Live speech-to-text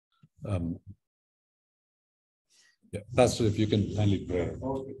Pastor, if you can kindly pray.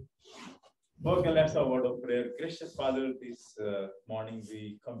 Okay. Okay, let's have a word of prayer. Gracious Father, this morning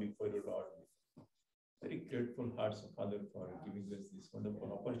we come before you, Lord. Very grateful hearts, Father, for giving us this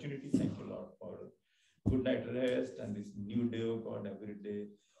wonderful opportunity. Thank you, Lord, for good night rest and this new day, oh God, every day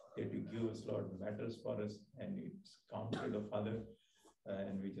that you give us, Lord, matters for us and it's counted, oh Father.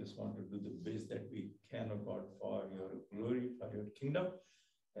 And we just want to do the best that we can, oh God, for your glory, for your kingdom.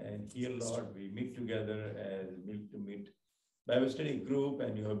 And here, Lord, we meet together as Milk to Meet Bible study group,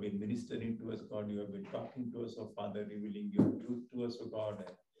 and you have been ministering to us, God. You have been talking to us, oh Father, revealing your truth to us, oh God,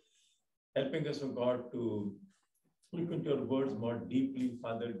 and helping us, oh God, to look into your words more deeply,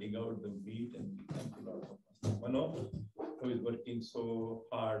 Father, dig out the wheat. And we thank you, Lord, for Pastor Mano, who is working so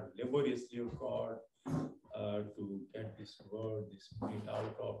hard, laboriously, oh God, to get this word, this meat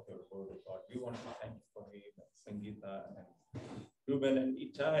out of your word, oh God. We want to thank you for him, and Sangeeta, and Ruben, and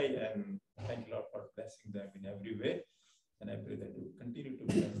Itai, and thank you, Lord, for blessing them in every way. And I pray that you continue to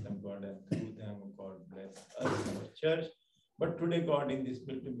bless them, God, and through them, oh God, bless us, our church. But today, God, in this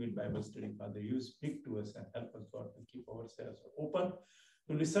Milk to Meet Bible study, Father, you speak to us and help us, God, to keep ourselves open,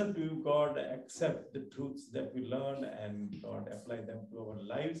 to listen to you, God, accept the truths that we learn, and, God, apply them to our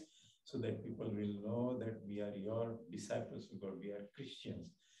lives so that people will know that we are your disciples, oh God, we are Christians,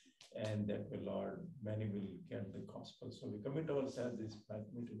 and that, Lord, many will get the gospel. So we commit ourselves this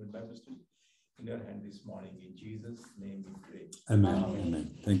Milk to Meet Bible study in your hand this morning. In Jesus' name we pray. Amen.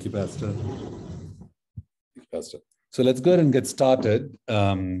 Amen. Thank you, Pastor. Thank you, Pastor. So let's go ahead and get started.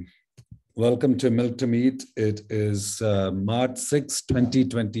 Welcome to Milk to Meet. It is March 6,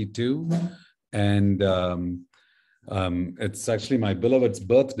 2022. And it's actually my beloved's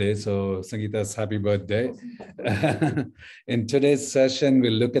birthday. So Sangeeta's happy birthday. In today's session,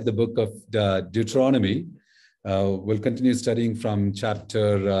 we'll look at the book of Deuteronomy. We'll continue studying from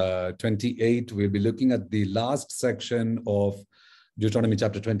chapter 28. We'll be looking at the last section of Deuteronomy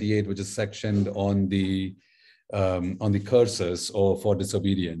chapter 28, which is sectioned on the curses or for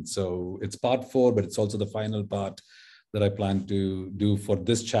disobedience. So it's part 4, but it's also the final part that I plan to do for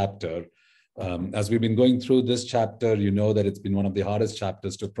this chapter. As we've been going through this chapter, you know that it's been one of the hardest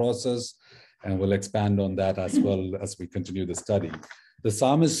chapters to process, and we'll expand on that as well as we continue the study. The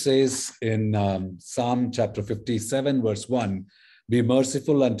psalmist says in Psalm chapter 57, verse 1, "Be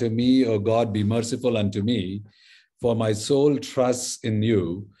merciful unto me, O God, be merciful unto me, for my soul trusts in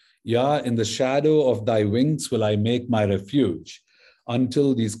you. Yea, in the shadow of thy wings will I make my refuge,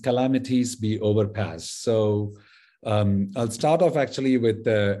 until these calamities be overpassed." So I'll start off actually with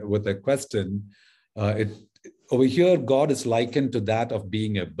a question. Over here, God is likened to that of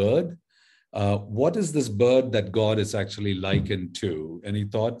being a bird. What is this bird that God is actually likened to? Any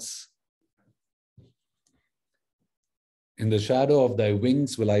thoughts? In the shadow of thy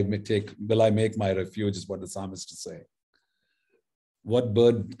wings will I make my refuge, is what the psalmist is saying. What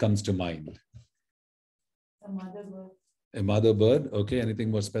bird comes to mind? A mother bird. A mother bird. Okay.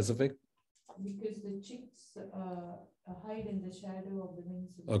 Anything more specific? Because the chicks hide in the shadow of the wings.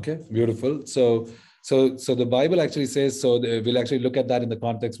 Okay, beautiful. So the Bible actually says, so we'll actually look at that in the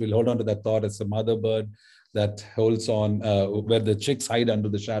context. We'll hold on to that thought. It's a mother bird that holds on, where the chicks hide under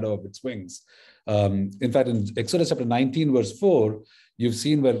the shadow of its wings. In fact, in Exodus chapter 19, verse 4, you've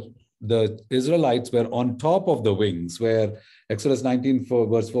seen where the Israelites were on top of the wings, where Exodus 19,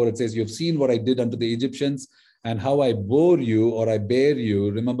 verse 4, it says, "You've seen what I did unto the Egyptians and how I bore you, or I bear you,"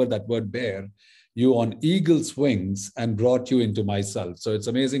 remember that word bear, "you on eagle's wings and brought you into myself." So it's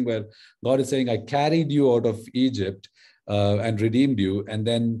amazing where God is saying, I carried you out of Egypt and redeemed you. And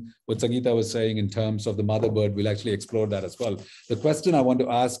then what Sangeeta was saying in terms of the mother bird, we'll actually explore that as well. The question I want to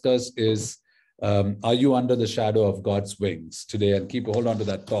ask us is, are you under the shadow of God's wings today? And hold on to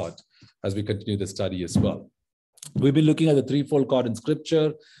that thought as we continue the study as well. We've been looking at the threefold cord in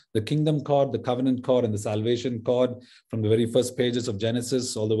Scripture, the kingdom cord, the covenant cord, and the salvation cord, from the very first pages of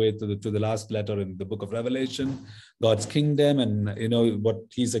Genesis all the way to the last letter in the book of Revelation. God's kingdom, and what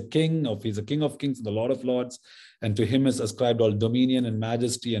he's a king of kings and the Lord of lords, and to him is ascribed all dominion and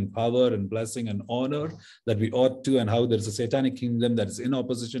majesty and power and blessing and honor that we ought to, and how there's a satanic kingdom that is in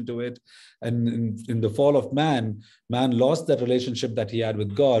opposition to it. And in the fall of man lost that relationship that he had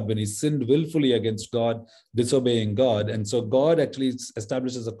with God when he sinned willfully against God, disobeying God. And so God actually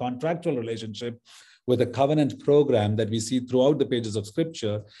establishes a contractual relationship with a covenant program that we see throughout the pages of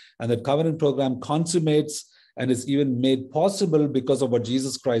Scripture. And that covenant program consummates and is even made possible because of what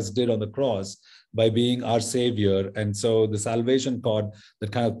Jesus Christ did on the cross by being our Savior. And so the salvation cord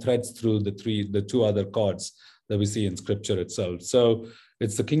that kind of threads through the two other cords that we see in Scripture itself. So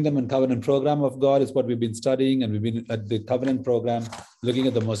It's the Kingdom and Covenant Program of God is what we've been studying, and we've been at the Covenant Program looking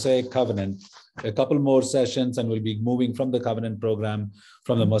at the Mosaic Covenant. A couple more sessions, and we'll be moving from the Covenant Program,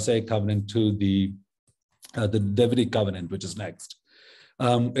 from the Mosaic Covenant to the Davidic Covenant, which is next.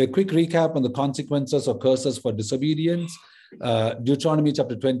 A quick recap on the consequences or curses for disobedience. Deuteronomy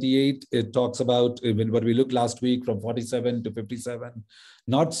chapter 28, it talks about what we looked last week from 47 to 57.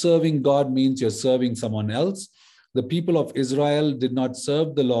 Not serving God means you're serving someone else. The people of Israel did not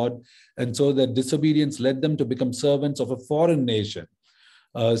serve the Lord, and so their disobedience led them to become servants of a foreign nation.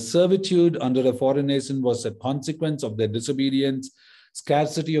 Servitude under a foreign nation was a consequence of their disobedience.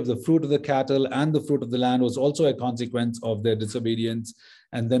 Scarcity of the fruit of the cattle and the fruit of the land was also a consequence of their disobedience.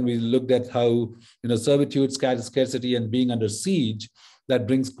 And then we looked at how, servitude, scarcity, and being under siege, that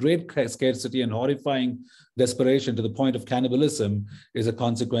brings great scarcity and horrifying desperation to the point of cannibalism, is a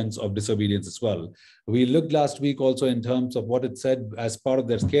consequence of disobedience as well. We looked last week also in terms of what it said as part of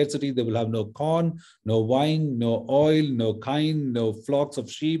their scarcity. They will have no corn, no wine, no oil, no kine, no flocks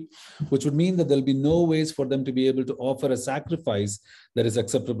of sheep, which would mean that there'll be no ways for them to be able to offer a sacrifice that is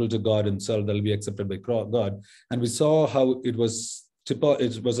acceptable to God himself, that will be accepted by God. And we saw how it was a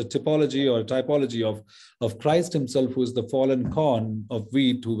typology or a typology of Christ himself, who is the fallen corn of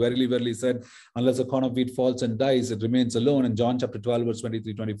wheat, who verily, verily said, unless a corn of wheat falls and dies, it remains alone. And John chapter 12, verse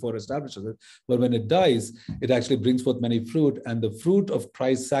 23, 24 establishes it. But when it dies, it actually brings forth many fruit. And the fruit of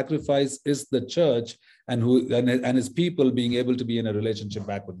Christ's sacrifice is the church, and his people being able to be in a relationship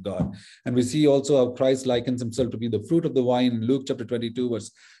back with God. And we see also how Christ likens himself to be the fruit of the vine in Luke chapter 22,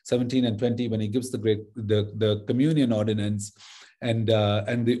 verse 17 and 20, when he gives the communion ordinance. And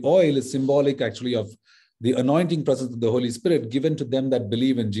the oil is symbolic actually of the anointing presence of the Holy Spirit given to them that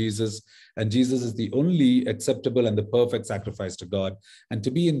believe in Jesus. And Jesus is the only acceptable and the perfect sacrifice to God. And to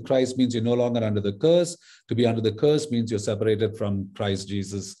be in Christ means you're no longer under the curse. To be under the curse means you're separated from Christ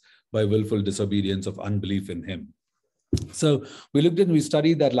Jesus by willful disobedience of unbelief in him. So we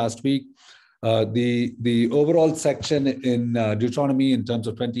studied that last week. The overall section in Deuteronomy in terms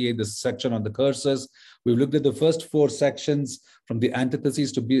of 28, this section on the curses, we've looked at the first 4 sections, from the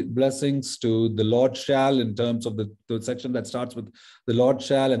antitheses to blessings to the Lord shall, in terms of the section that starts with the Lord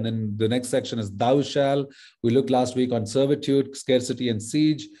shall, and then the next section is thou shall. We looked last week on servitude, scarcity, and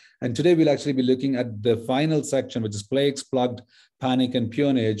siege. And today we'll actually be looking at the final section, which is plagues, plugged, panic, and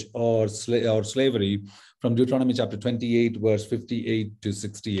peonage, or slavery, from Deuteronomy chapter 28, verse 58 to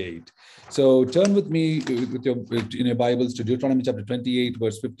 68. So turn with me in your Bibles to Deuteronomy chapter 28,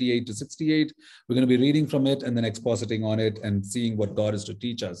 verse 58 to 68. We're going to be reading from it and then expositing on it and seeing what God is to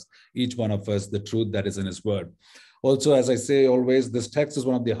teach us, each one of us, the truth that is in his word. Also, as I say always, this text is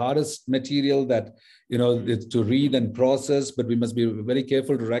one of the hardest material that, it's to read and process, but we must be very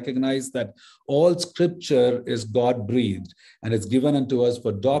careful to recognize that all scripture is God-breathed, and it's given unto us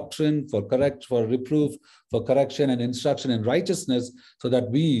for doctrine, for reproof, for correction and instruction in righteousness, so that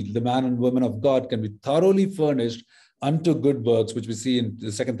we, the man and woman of God, can be thoroughly furnished unto good works, which we see in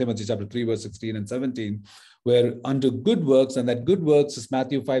 2 Timothy chapter 3, verse 16 and 17, where unto good works, and that good works, as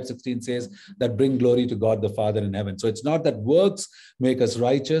Matthew 5:16 says, that bring glory to God the Father in heaven. So it's not that works make us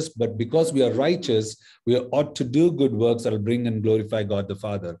righteous, but because we are righteous, we ought to do good works that will bring and glorify God the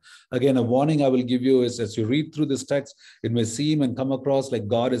Father. Again, a warning I will give you is, as you read through this text, it may seem and come across like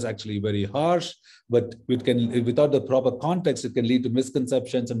God is actually very harsh, but without the proper context, it can lead to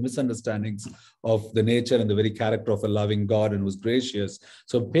misconceptions and misunderstandings of the nature and the very character of a loving God and who's gracious.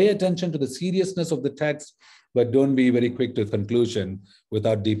 So pay attention to the seriousness of the text, but don't be very quick to conclusion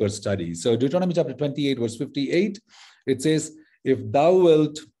without deeper study. So Deuteronomy chapter 28, verse 58, it says, if thou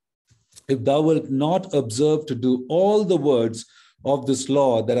wilt not observe to do all the words of this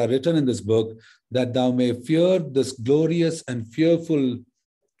law that are written in this book, that thou may fear this glorious and fearful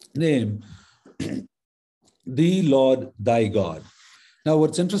name, the Lord thy God. Now,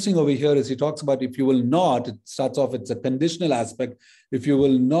 what's interesting over here is he talks about if you will not, it starts off, it's a conditional aspect, if you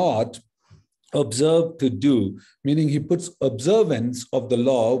will not observe to do, meaning he puts observance of the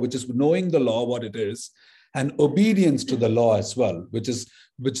law, which is knowing the law, what it is, and obedience to the law as well, which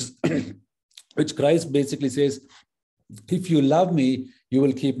Christ basically says, if you love me, you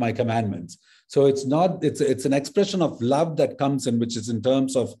will keep my commandments. So it's an expression of love that comes in, which is in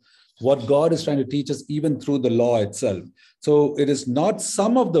terms of what God is trying to teach us even through the law itself. So it is not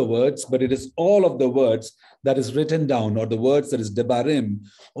some of the words, but it is all of the words that is written down, or the words that is Debarim,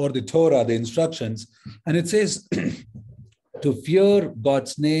 or the Torah, the instructions. And it says to fear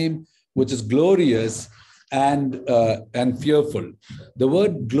God's name, which is glorious, and fearful. The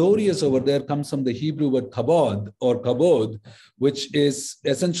word glorious over there comes from the Hebrew word kabod or kabod, which is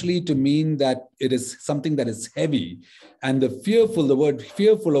essentially to mean that it is something that is heavy. And the word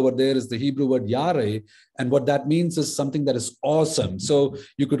fearful over there is the Hebrew word yareh, and what that means is something that is awesome. So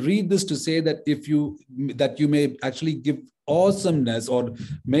you could read this to say that you may actually give awesomeness or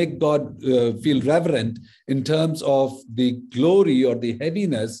make God feel reverent in terms of the glory or the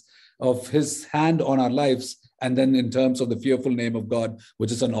heaviness of his hand on our lives, and then in terms of the fearful name of God,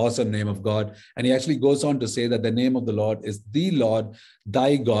 which is an awesome name of God. And he actually goes on to say that the name of the Lord is the Lord,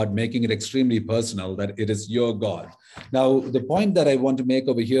 thy God, making it extremely personal, that it is your God. Now, the point that I want to make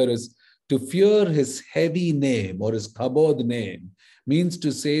over here is to fear his heavy name or his kabod name means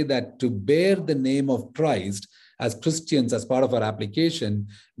to say that to bear the name of Christ as Christians, as part of our application,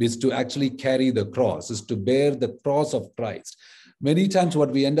 is to actually carry the cross, is to bear the cross of Christ. Many times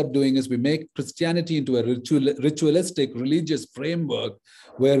what we end up doing is we make Christianity into a ritualistic religious framework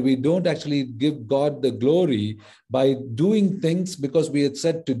where we don't actually give God the glory by doing things because we had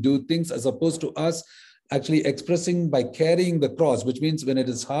said to do things, as opposed to us actually expressing by carrying the cross, which means when it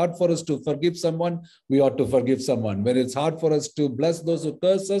is hard for us to forgive someone, we ought to forgive someone. When it's hard for us to bless those who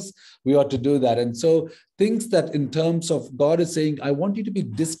curse us, we ought to do that. And so things that in terms of God is saying, I want you to be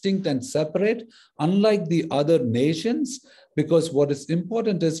distinct and separate, unlike the other nations, because what is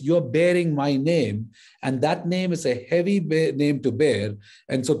important is you're bearing my name, and that name is a heavy name to bear.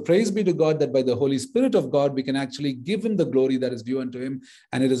 And so praise be to God that by the Holy Spirit of God, we can actually give him the glory that is due unto him.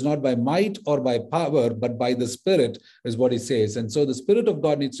 And it is not by might or by power, but by the Spirit is what he says. And so the Spirit of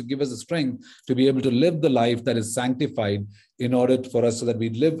God needs to give us the strength to be able to live the life that is sanctified in order for us, so that we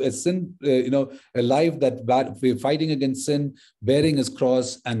live a life that we're fighting against sin, bearing his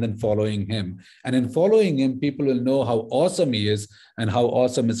cross, and then following him. And in following him, people will know how awesome he is and how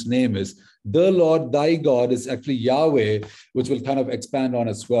awesome his name is. The Lord thy God is actually Yahweh, which we'll kind of expand on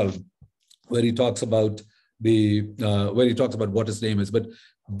as well, where he talks about what his name is. But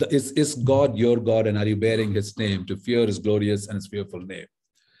is God your God, and are you bearing his name to fear his glorious and his fearful name?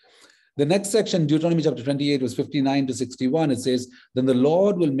 The next section, Deuteronomy chapter 28, verse 59 to 61, it says, then the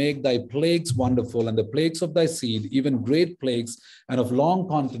Lord will make thy plagues wonderful, and the plagues of thy seed, even great plagues, and of long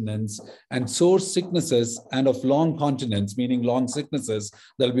continence, and sore sicknesses, and of long continence, meaning long sicknesses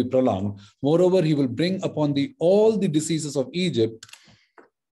that will be prolonged. Moreover, he will bring upon thee all the diseases of Egypt,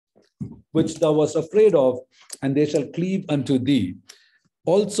 which thou wast afraid of, and they shall cleave unto thee.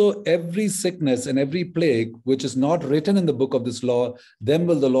 Also, every sickness and every plague which is not written in the book of this law, them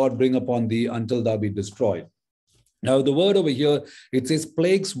will the Lord bring upon thee until thou be destroyed. Now, the word over here, it says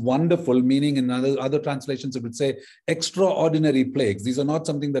plagues wonderful, meaning in other translations, it would say extraordinary plagues. These are not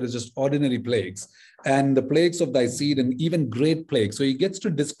something that is just ordinary plagues. And the plagues of thy seed, and even great plagues. So he gets to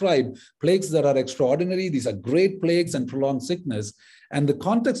describe plagues that are extraordinary. These are great plagues and prolonged sickness. And the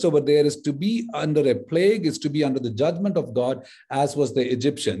context over there is to be under a plague, is to be under the judgment of God, as was the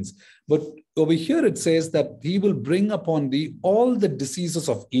Egyptians. But over here it says that he will bring upon thee all the diseases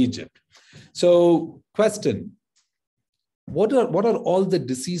of Egypt. So, question, what are all the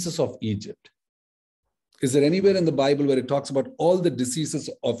diseases of Egypt? Is there anywhere in the Bible where it talks about all the diseases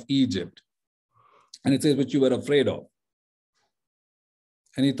of Egypt? And it says, which you were afraid of.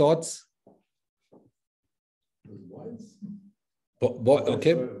 Any thoughts?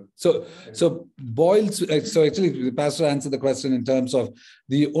 Okay, so boils. So actually, the pastor answered the question in terms of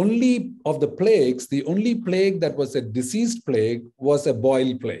the only plague that was a diseased plague was a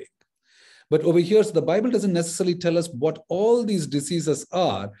boil plague. But over here, so the Bible doesn't necessarily tell us what all these diseases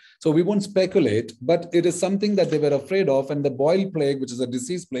are. So we won't speculate, but it is something that they were afraid of. And the boil plague, which is a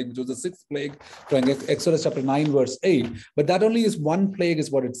disease plague, which was the sixth plague from Exodus chapter 9, verse 8. But that only is one plague is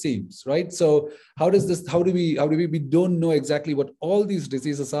what it seems, right? So how do we don't know exactly what all these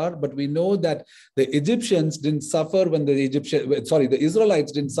diseases are, but we know that the Egyptians didn't suffer when the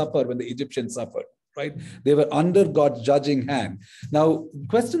Israelites didn't suffer when the Egyptians suffered. Right? They were under God's judging hand. Now, the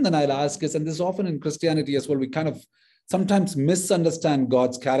question that I'll ask is, and this is often in Christianity as well, we kind of sometimes misunderstand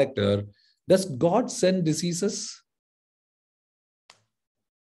God's character. Does God send diseases?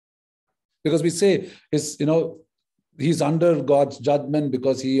 Because we say, he's under God's judgment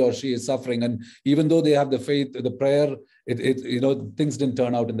because he or she is suffering. And even though they have the faith, the prayer, things didn't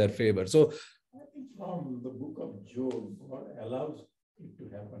turn out in their favor. So I think from the book of Job, God allows it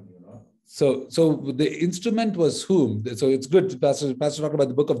to happen, So the instrument was whom? So it's good, Pastor talked about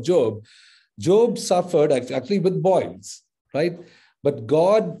the book of Job. Job suffered actually with boils, right? But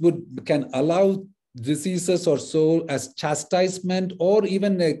God can allow diseases or so as chastisement, or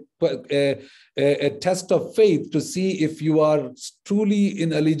even a test of faith to see if you are truly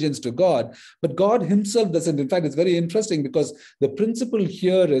in allegiance to God. But God himself doesn't. In fact, it's very interesting because the principle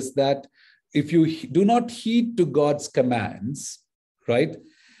here is that if you do not heed to God's commands, right,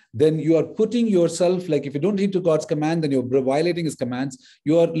 then you are putting yourself, like if you don't heed to God's command, then you're violating his commands.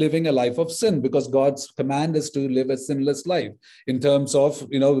 You are living a life of sin, because God's command is to live a sinless life in terms of,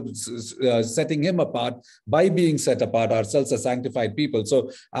 setting him apart by being set apart ourselves as sanctified people. So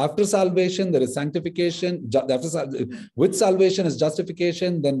after salvation, there is sanctification. With salvation is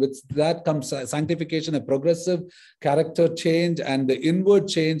justification. Then with that comes sanctification, a progressive character change and the inward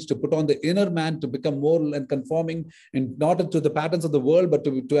change to put on the inner man to become more and conforming, in not to the patterns of the world, but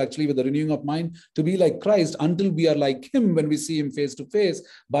to actually with the renewing of mind, to be like Christ, until we are like him when we see him face to face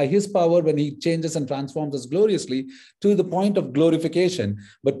by his power, when he changes and transforms us gloriously to the point of glorification.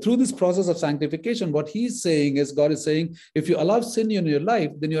 But through this process of sanctification, what he's saying is, God is saying, if you allow sin in your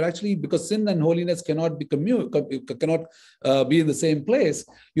life, then you're actually, because sin and holiness cannot be be in the same place,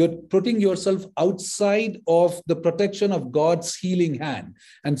 you're putting yourself outside of the protection of God's healing hand.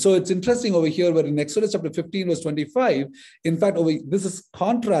 And so it's interesting over here where in Exodus chapter 15 verse 25, in fact, this is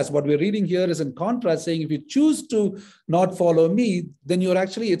contrast. What we're reading here is in contrast, saying if you choose to not follow me, then you're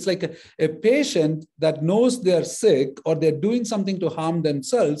actually, it's like a patient that knows they're sick or they're doing something to harm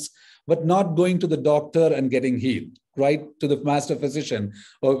themselves, but not going to the doctor and getting healed, right, to the master physician,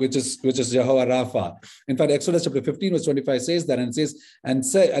 or which is Jehovah Rapha. In fact, Exodus chapter 15 verse 25 says that, and it says,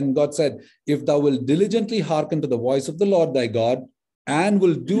 and God said, if thou wilt diligently hearken to the voice of the Lord thy God, and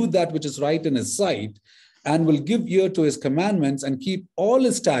will do that which is right in his sight, and will give ear to his commandments and keep all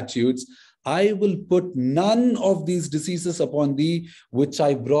his statutes, I will put none of these diseases upon thee, which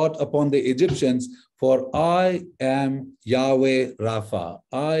I brought upon the Egyptians, for I am Yahweh Rapha.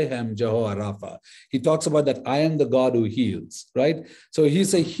 I am Jehovah Rapha. He talks about that I am the God who heals, right? So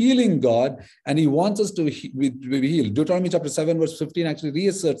he's a healing God, and he wants us to be healed. Deuteronomy chapter 7 verse 15 actually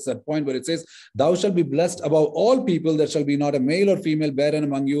reasserts that point where it says, thou shalt be blessed above all people. There shall be not a male or female barren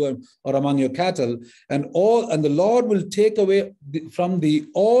among you or among your cattle. And the Lord will take away from thee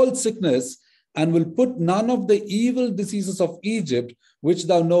all sickness, and will put none of the evil diseases of Egypt, which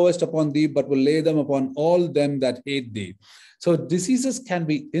thou knowest, upon thee, but will lay them upon all them that hate thee. So diseases can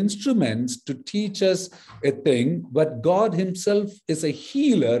be instruments to teach us a thing, but God himself is a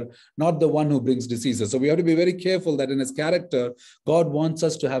healer, not the one who brings diseases. So we have to be very careful that in his character, God wants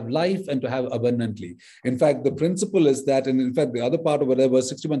us to have life and to have abundantly. In fact, the principle is that, and in fact, the other part of whatever verse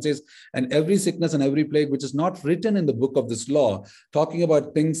 61 says, and every sickness and every plague which is not written in the book of this law, talking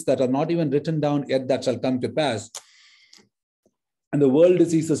about things that are not even written down yet that shall come to pass. And the world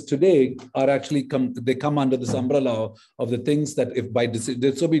diseases today are actually come under this umbrella of the things that if by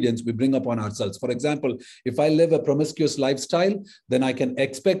disobedience we bring upon ourselves. For example, if I live a promiscuous lifestyle, then I can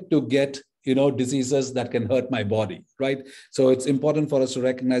expect to get diseases that can hurt my body, right? So it's important for us to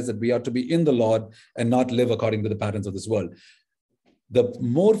recognize that we are to be in the Lord and not live according to the patterns of this world. The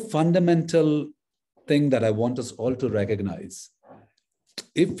more fundamental thing that I want us all to recognize,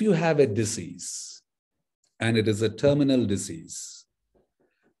 if you have a disease and it is a terminal disease,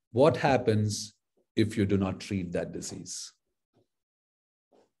 what happens if you do not treat that disease?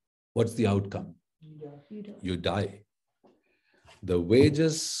 What's the outcome? You die. The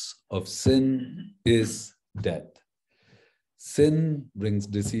wages of sin is death. Sin brings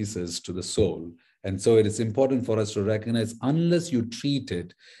diseases to the soul. And so it is important for us to recognize, unless you treat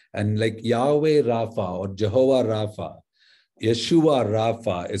it, and like Yahweh Rapha or Jehovah Rapha, Yeshua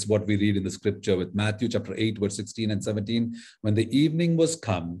Rapha is what we read in the scripture with Matthew chapter 8, verse 16 and 17. When the evening was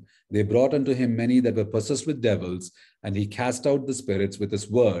come, they brought unto him many that were possessed with devils, and he cast out the spirits with his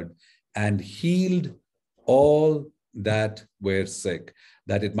word and healed all that were sick,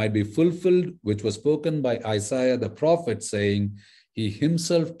 that it might be fulfilled, which was spoken by Isaiah the prophet, saying, he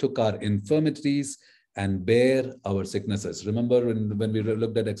himself took our infirmities and bear our sicknesses. Remember when we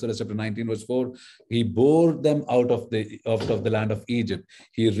looked at Exodus chapter 19 verse 4, he bore them out of the land of Egypt.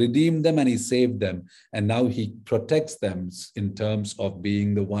 He redeemed them and he saved them. And now he protects them in terms of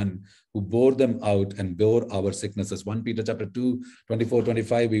being the one who bore them out and bore our sicknesses. 1 Peter chapter 2, 24,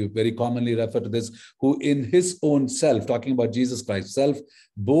 25, we very commonly refer to this, who in his own self, talking about Jesus Christ, self,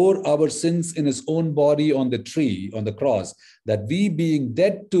 bore our sins in his own body on the tree, on the cross, that we being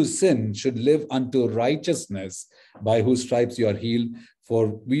dead to sin should live unto righteousness, by whose stripes you are healed.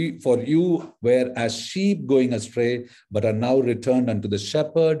 For you were as sheep going astray, but are now returned unto the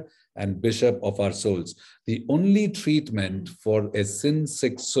shepherd and bishop of our souls. The only treatment for a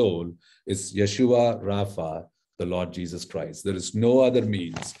sin-sick soul is Yeshua Rapha, the Lord Jesus Christ. There is no other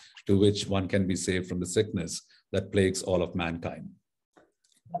means to which one can be saved from the sickness that plagues all of mankind.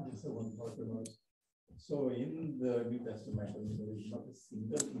 Just one thought about. So in the New Testament, there is not a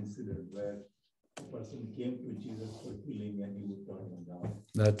single incident where a person came to Jesus for healing and he would turn him down.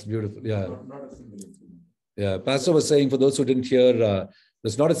 That's beautiful. Yeah. Not a single incident. Yeah. Pastor was saying, for those who didn't hear,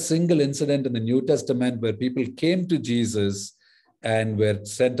 there's not a single incident in the New Testament where people came to Jesus and were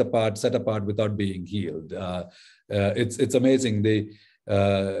set apart without being healed. It's amazing.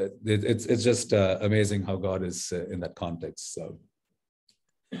 It's just amazing how God is in that context. So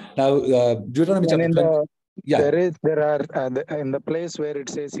now, Deuteronomy chapter 20. Yeah. There are in the place where it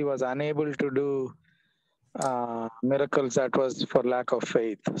says he was unable to do miracles, that was for lack of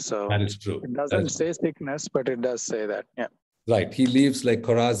faith. So that is true. It doesn't say sickness, but it does say that. Yeah. Right. He leaves like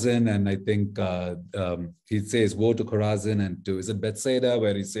Chorazin, and I think he says, woe to Chorazin, and to, is it Bethsaida,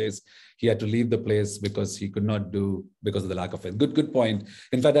 where he says he had to leave the place because he could not do, because of the lack of faith. Good point.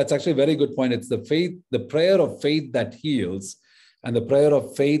 In fact, that's actually a very good point. It's the faith, the prayer of faith that heals. And the prayer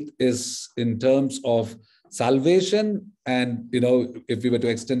of faith is in terms of salvation. And, if we were to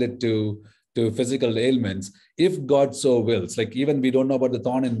extend it to physical ailments, if God so wills, like even we don't know about the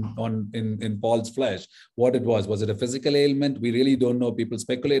thorn in Paul's flesh, what it was. Was it a physical ailment? We really don't know. People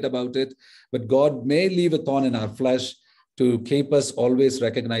speculate about it, but God may leave a thorn in our flesh to keep us always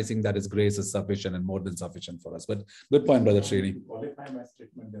recognizing that His grace is sufficient and more than sufficient for us. But good point, Brother Srini. Qualify my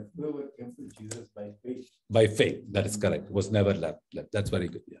statement that whoever came to Jesus by faith. By faith, that is correct. Was never left. That's very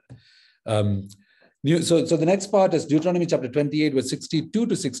good. Yeah. So the next part is Deuteronomy chapter 28, verse 62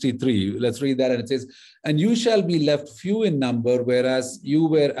 to 63. Let's read that. And it says, and you shall be left few in number, whereas you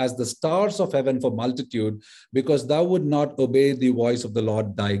were as the stars of heaven for multitude, because thou would not obey the voice of the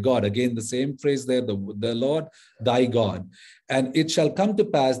Lord thy God. Again, the same phrase there, the Lord thy God. And it shall come to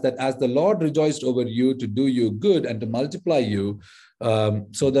pass that as the Lord rejoiced over you to do you good and to multiply you,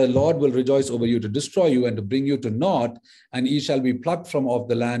 so the Lord will rejoice over you to destroy you and to bring you to naught, and ye shall be plucked from off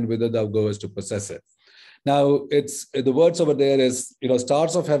the land whither thou goest to possess it. Now, it's the words over there is,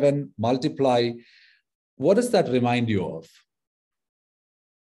 stars of heaven, multiply. What does that remind you of?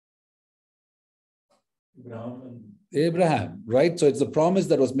 Abraham, right? So it's the promise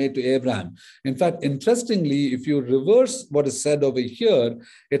that was made to Abraham. In fact, interestingly, if you reverse what is said over here,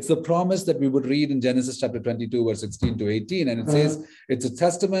 it's the promise that we would read in Genesis chapter 22, verse 16 to 18. And it says, it's a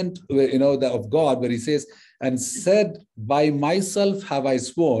testament, of God, where He says, and said, by myself have I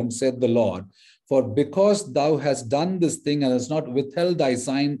sworn, said the Lord, for because thou hast done this thing and hast not withheld thy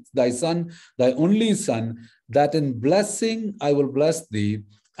son, thy only son, that in blessing I will bless thee,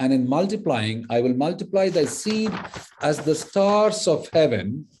 and in multiplying I will multiply thy seed as the stars of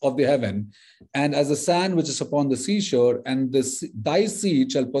the heaven, and as the sand which is upon the seashore, and thy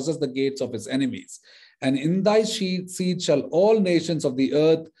seed shall possess the gates of his enemies. And in thy seed shall all nations of the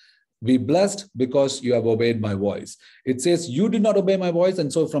earth be blessed, because you have obeyed my voice. It says you did not obey my voice.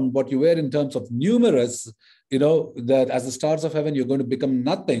 And so from what you were in terms of numerous, that as the stars of heaven, you're going to become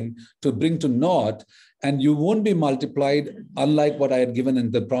nothing to bring to naught, and you won't be multiplied, unlike what I had given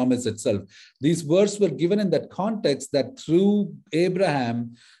in the promise itself. These words were given in that context that through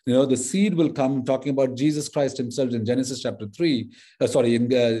Abraham, the seed will come, talking about Jesus Christ Himself in Genesis chapter 3, in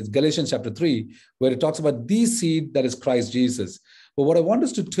Galatians chapter 3, where it talks about the seed that is Christ Jesus. But what I want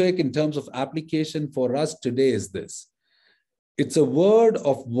us to take in terms of application for us today is this. It's a word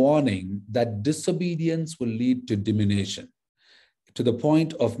of warning that disobedience will lead to diminution, to the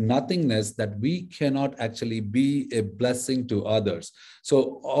point of nothingness, that we cannot actually be a blessing to others.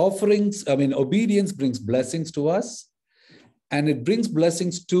 So obedience brings blessings to us, and it brings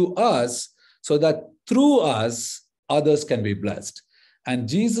blessings to us so that through us, others can be blessed. And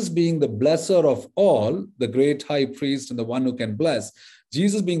Jesus being the blesser of all, the great high priest and the one who can bless,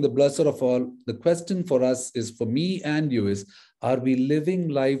 Jesus being the blesser of all, the question for us is, for me and you, is, are we living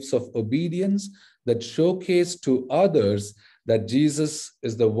lives of obedience that showcase to others that Jesus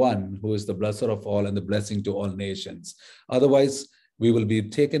is the one who is the blesser of all and the blessing to all nations? Otherwise, we will be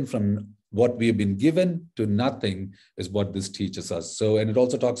taken from what we have been given to nothing, is what this teaches us. So, and it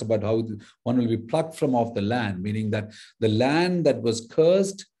also talks about how one will be plucked from off the land, meaning that the land that was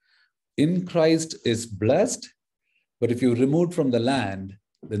cursed in Christ is blessed. But if you remove from the land,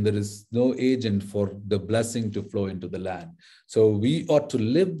 then there is no agent for the blessing to flow into the land. So we ought to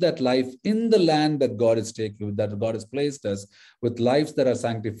live that life in the land that God is taking, that God has placed us, with lives that are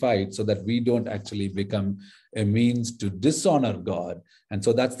sanctified, so that we don't actually become a means to dishonor God. And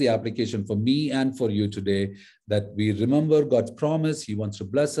so that's the application for me and for you today, that we remember God's promise. He wants to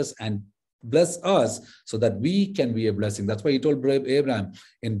bless us and bless us so that we can be a blessing. That's why He told Abraham,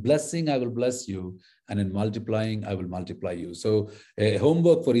 in blessing I will bless you, and in multiplying, I will multiply you. So a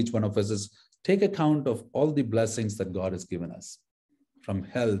homework for each one of us is take account of all the blessings that God has given us, from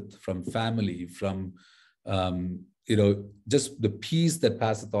health, from family, from, just the peace that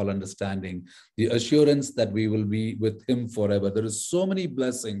passeth all understanding, the assurance that we will be with him forever. There is so many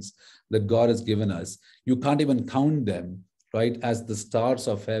blessings that God has given us. You can't even count them, right, as the stars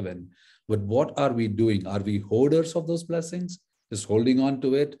of heaven. But what are we doing? Are we hoarders of those blessings, just holding on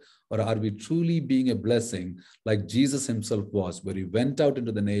to it? Or are we truly being a blessing like Jesus himself was, where he went out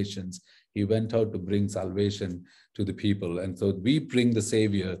into the nations, he went out to bring salvation to the people. And so we bring the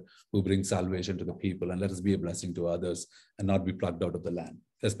Savior who brings salvation to the people, and let us be a blessing to others and not be plucked out of the land.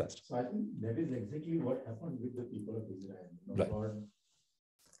 Yes, Pastor. So I think that is exactly what happened with the people of Israel. Right. God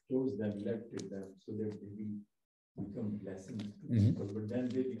chose them, elected them, so that they will become blessings to people. But then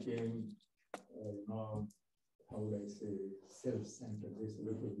they became, how would I say, self-centered. They said,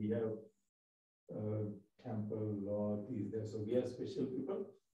 okay, we have temple, law, these there, so we are special people,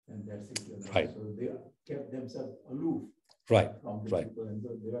 and that's it. Right. So they kept themselves aloof. Right. From the Right. people, and so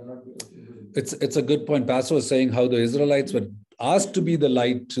they are not. It's a good point. Pastor was saying how the Israelites were asked to be the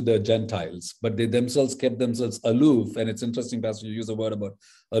light to the Gentiles, but they themselves kept themselves aloof. And it's interesting, Pastor, you use a word about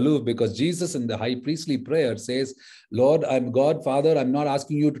aloof, because Jesus in the high priestly prayer says, Lord, I'm God, Father, I'm not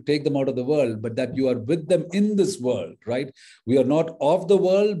asking you to take them out of the world, but that you are with them in this world, right? We are not of the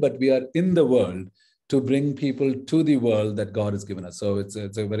world, but we are in the world to bring people to the world that God has given us. So it's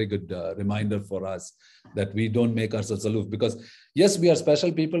a very good reminder for us that we don't make ourselves aloof, because yes, we are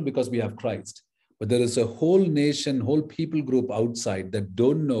special people because we have Christ, but there is a whole nation, whole people group outside that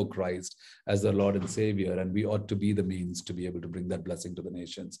don't know Christ as their Lord and Savior, and we ought to be the means to be able to bring that blessing to the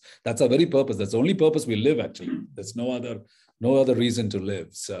nations. That's our very purpose. That's the only purpose we live, actually. There's no other reason to live.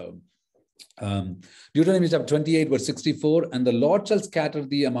 So Deuteronomy chapter 28, verse 64, and the Lord shall scatter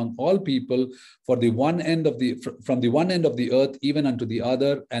thee among all people from the one end of the earth even unto the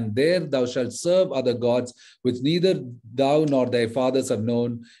other, and there thou shalt serve other gods, which neither thou nor thy fathers have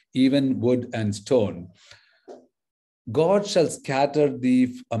known, even wood and stone. God shall scatter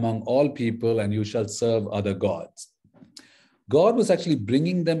thee among all people, and you shall serve other gods. God was actually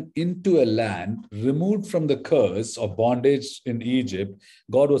bringing them into a land removed from the curse of bondage in Egypt.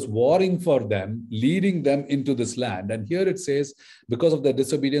 God was warring for them, leading them into this land. And here it says, because of their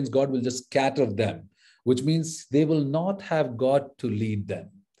disobedience, God will just scatter them, which means they will not have God to lead them.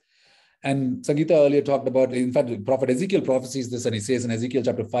 And Sangeeta earlier talked about, in fact, Prophet Ezekiel prophesies this, and he says in Ezekiel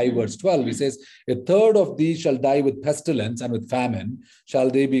chapter 5, verse 12, he says, a third of thee shall die with pestilence, and with famine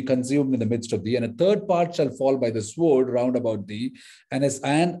shall they be consumed in the midst of thee, and a third part shall fall by the sword round about thee, and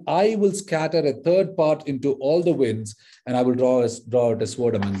I will scatter a third part into all the winds, and I will draw out a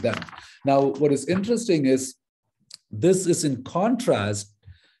sword among them. Now, what is interesting is, this is in contrast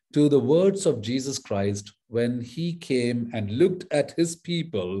to the words of Jesus Christ when he came and looked at his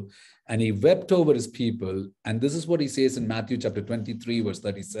people and he wept over his people. And this is what he says in Matthew chapter 23, verse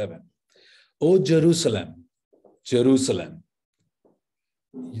 37. O Jerusalem, Jerusalem,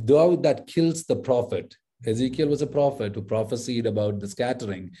 thou that kills the prophet. Ezekiel was a prophet who prophesied about the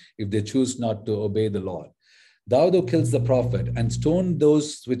scattering if they choose not to obey the Lord. Thou kills the prophet and stone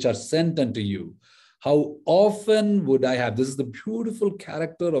those which are sent unto you. How often would I have, this is the beautiful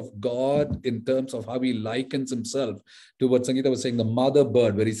character of God in terms of how he likens himself to what Sangeeta was saying, the mother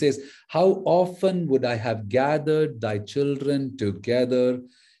bird, where he says, how often would I have gathered thy children together,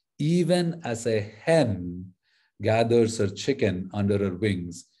 even as a hen gathers her chicken under her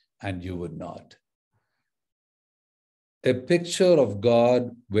wings, and you would not. A picture of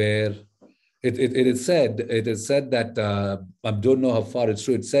God where it is said that, I don't know how far it's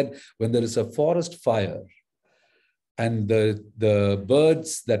true, it said when there is a forest fire and the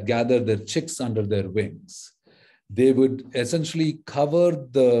birds that gather their chicks under their wings, they would essentially cover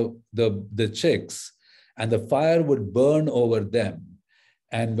the chicks and the fire would burn over them.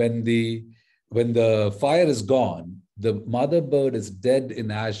 And when the fire is gone, the mother bird is dead in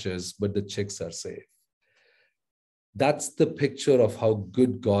ashes, but the chicks are safe. That's the picture of how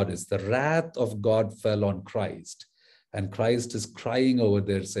good God is. The wrath of God fell on Christ. And Christ is crying over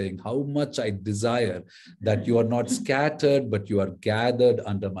there saying, how much I desire that you are not scattered, but you are gathered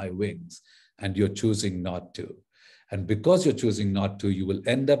under my wings, and you're choosing not to. And because you're choosing not to, you will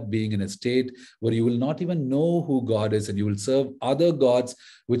end up being in a state where you will not even know who God is, and you will serve other gods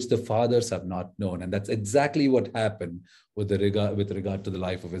which the fathers have not known. And that's exactly what happened with regard to the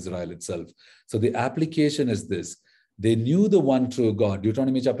life of Israel itself. So the application is this. They knew the one true God.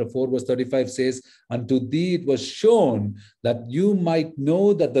 Deuteronomy chapter 4, verse 35 says, unto thee it was shown that you might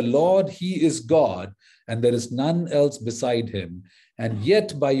know that the Lord, he is God, and there is none else beside him. And yet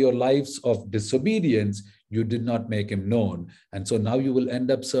by your lives of disobedience, you did not make him known. And so now you will end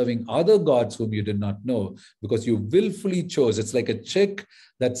up serving other gods whom you did not know because you willfully chose. It's like a chick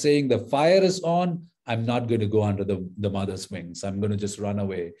that's saying the fire is on. I'm not going to go under the mother's wings. I'm going to just run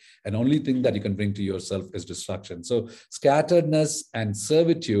away. And only thing that you can bring to yourself is destruction. So scatteredness and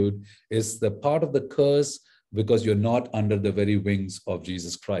servitude is the part of the curse because you're not under the very wings of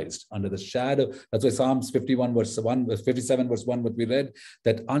Jesus Christ, under the shadow. That's why Psalms 51 verse 1, 57 verse 1, what we read,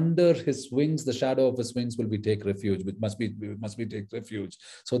 that under his wings, the shadow of his wings will be take refuge, which must be take refuge,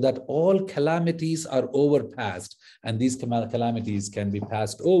 so that all calamities are overpassed. And these calamities can be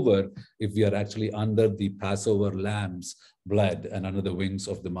passed over if we are actually under the Passover lamb's blood and under the wings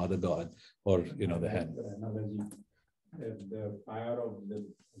of the mother God, or, the hen. The analogy that the fire of the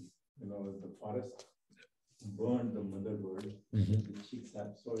forest burned the mother bird, the chicks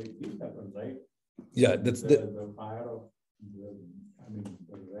have. So it will happen, right? Yeah, that's the fire of the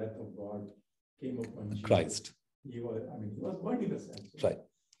wrath of God came upon Jesus. Christ. He was burnt in a sense. Right.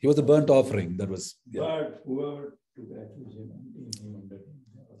 He was a burnt offering. That was. Yeah. But whoever took refuge in him under him.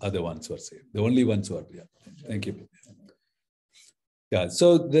 Other ones were saved. The only ones who are. Yeah. Thank you. Yeah.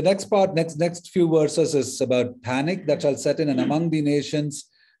 So the next part, next few verses is about panic that shall set in, and among the nations.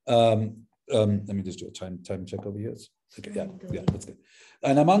 Let me just do a time check over here. Okay, yeah, that's good.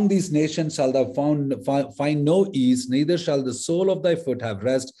 And among these nations shall thou find no ease, neither shall the sole of thy foot have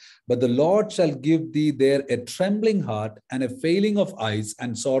rest, but the Lord shall give thee there a trembling heart and a failing of eyes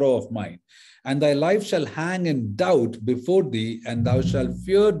and sorrow of mind. And thy life shall hang in doubt before thee, and thou shalt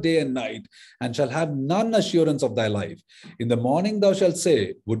fear day and night, and shall have none assurance of thy life. In the morning thou shalt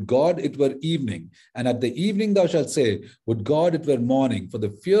say, would God it were evening, and at the evening thou shalt say, would God it were morning, for the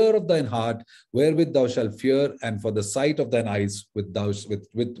fear of thine heart wherewith thou shalt fear, and for the sight of thine eyes with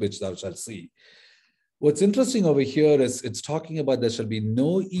which thou shalt see. What's interesting over here is it's talking about there shall be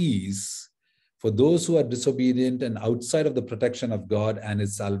no ease for those who are disobedient and outside of the protection of God and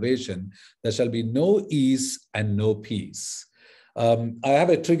his salvation. There shall be no ease and no peace. I have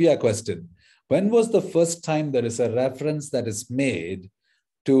a trivia question. When was the first time there is a reference that is made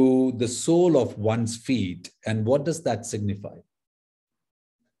to the sole of one's feet, and what does that signify?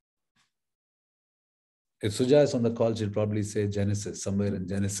 If Suja is on the call, she'll probably say Genesis, somewhere in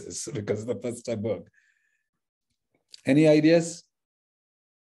Genesis, because it's the first time book. Any ideas?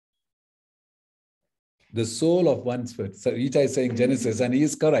 The sole of one's foot. So Ita is saying Genesis, and he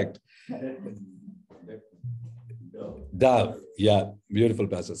is correct. Dove. Yeah, beautiful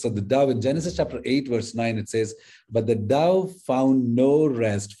passage. So the dove in Genesis chapter 8, verse 9, it says, but the dove found no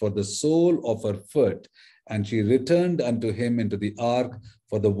rest for the sole of her foot, and she returned unto him into the ark,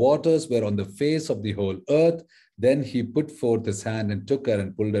 for the waters were on the face of the whole earth. Then he put forth his hand and took her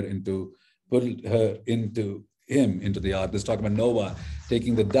and pulled her into the ark. This is talking about Noah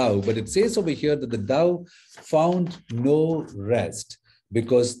taking the dove, but it says over here that the dove found no rest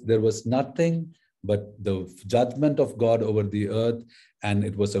because there was nothing but the judgment of God over the earth, and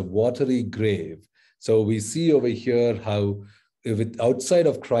it was a watery grave. So we see over here how outside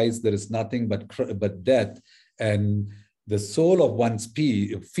of Christ there is nothing but death, and the sole of one's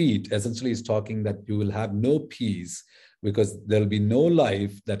feet essentially is talking that you will have no peace, because there'll be no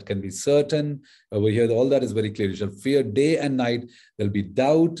life that can be certain. Over here, all that is very clear. You shall fear day and night. There'll be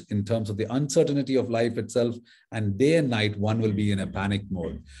doubt in terms of the uncertainty of life itself, and day and night, one will be in a panic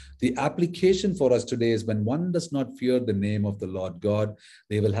mode. The application for us today is when one does not fear the name of the Lord God,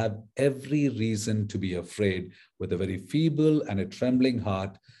 they will have every reason to be afraid, with a very feeble and a trembling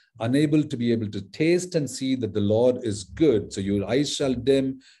heart, unable to be able to taste and see that the Lord is good. So your eyes shall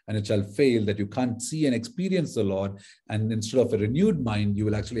dim and it shall fail, that you can't see and experience the Lord. And instead of a renewed mind, you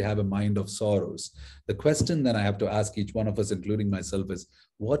will actually have a mind of sorrows. The question that I have to ask each one of us, including myself, is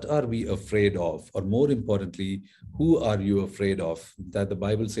what are we afraid of? Or more importantly, who are you afraid of? That the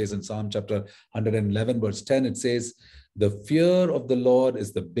Bible says in Psalm chapter 111, verse 10, it says, the fear of the Lord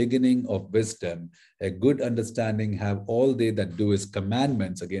is the beginning of wisdom. A good understanding have all they that do his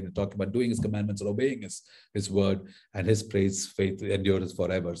commandments. Again, talking about doing his commandments and obeying his word, and his praise, faith endures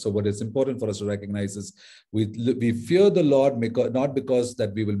forever. So what is important for us to recognize is we fear the Lord not because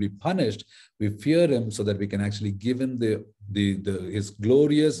that we will be punished. We fear him so that we can actually give him his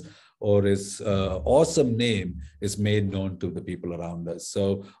glorious or his awesome name is made known to the people around us.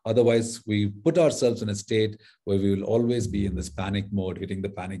 So otherwise, we put ourselves in a state where we will always be in this panic mode, hitting the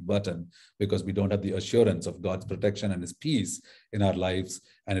panic button, because we don't have the assurance of God's protection and his peace in our lives,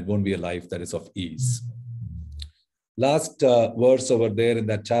 and it won't be a life that is of ease. Last verse over there in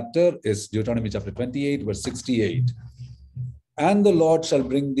that chapter is Deuteronomy chapter 28, verse 68. And the Lord shall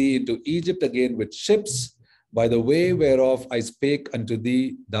bring thee into Egypt again with ships, by the way whereof I spake unto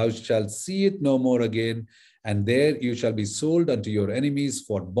thee, thou shalt see it no more again, and there you shall be sold unto your enemies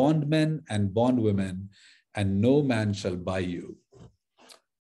for bondmen and bondwomen, and no man shall buy you.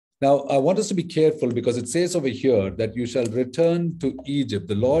 Now, I want us to be careful because it says over here that you shall return to Egypt.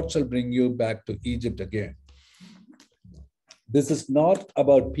 The Lord shall bring you back to Egypt again. This is not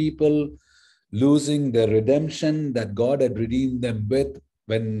about people losing their redemption that God had redeemed them with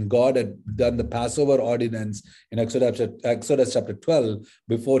when God had done the Passover ordinance in Exodus chapter 12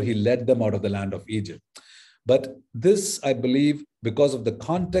 before he led them out of the land of Egypt. But this, I believe, because of the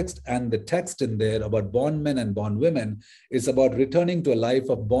context and the text in there about bondmen and bondwomen, is about returning to a life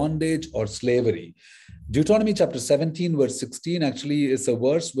of bondage or slavery. Deuteronomy chapter 17, verse 16 actually is a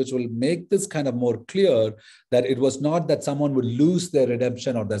verse which will make this kind of more clear that it was not that someone would lose their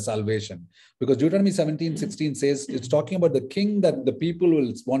redemption or their salvation. Because Deuteronomy 17, 16 says, it's talking about the king that the people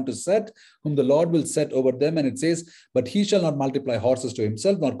will want to set, whom the Lord will set over them. And it says, but he shall not multiply horses to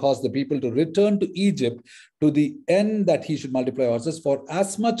himself, nor cause the people to return to Egypt to the end that he should multiply horses. For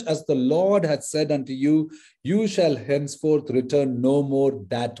as much as the Lord hath said unto you, you shall henceforth return no more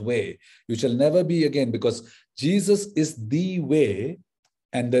that way. You shall never be again, because Jesus is the way,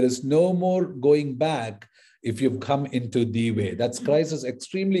 and there is no more going back if you've come into the way. That's Christ is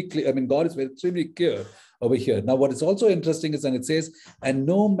extremely clear. I mean, God is extremely clear over here. Now, what is also interesting is, and it says, and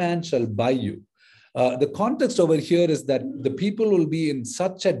no man shall buy you. The context over here is that the people will be in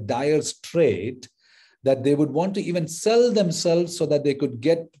such a dire strait that they would want to even sell themselves so that they could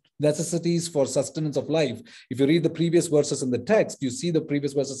get necessities for sustenance of life. If you read the previous verses in the text, you see the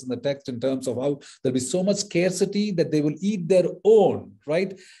previous verses in the text in terms of how there'll be so much scarcity that they will eat their own,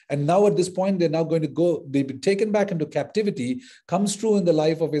 right? And now at this point, they're now going to go, they've been taken back into captivity, comes true in the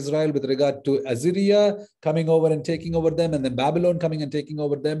life of Israel with regard to Assyria coming over and taking over them, and then Babylon coming and taking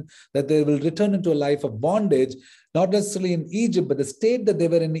over them, that they will return into a life of bondage, not necessarily in Egypt, but the state that they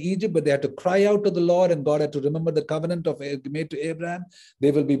were in Egypt, but they had to cry out to the Lord, and God had to remember the covenant of made to Abraham.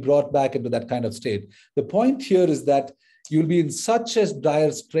 They will be brought back into that kind of state. The point here is that you'll be in such a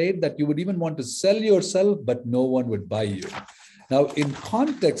dire strait that you would even want to sell yourself, but no one would buy you. Now, in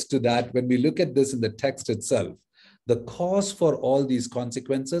context to that, when we look at this in the text itself, the cause for all these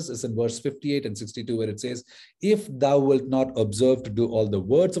consequences is in verse 58 and 62, where it says, if thou wilt not observe to do all the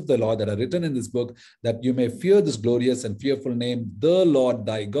words of the law that are written in this book, that you may fear this glorious and fearful name, the Lord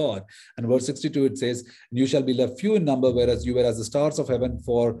thy God. And verse 62, it says, you shall be left few in number, whereas you were as the stars of heaven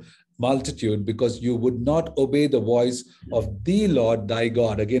for multitude, because you would not obey the voice of the Lord thy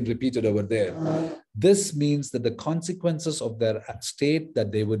God. Again, repeated over there. This means that the consequences of their state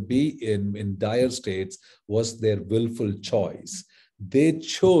that they would be in dire states was their willful choice. They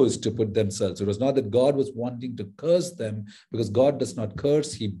chose to put themselves. It was not that God was wanting to curse them, because God does not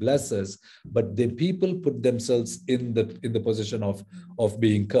curse, he blesses, but the people put themselves in the position of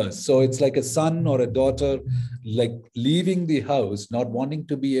being cursed. So it's like a son or a daughter, like leaving the house, not wanting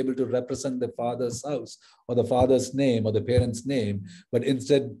to be able to represent the father's house or the father's name or the parent's name, but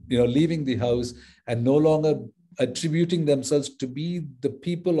instead, leaving the house and no longer attributing themselves to be the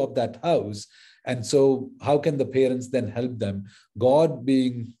people of that house. And so how can the parents then help them? God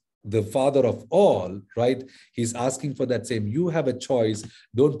being the father of all, right? He's asking for that same. You have a choice.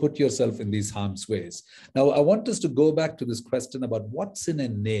 Don't put yourself in these harm's ways. Now, I want us to go back to this question about what's in a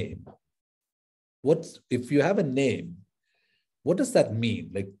name. If you have a name, what does that mean?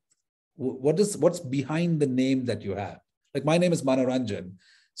 Like, what's behind the name that you have? Like, my name is Manoranjan.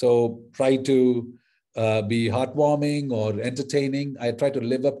 So try to be heartwarming or entertaining. I try to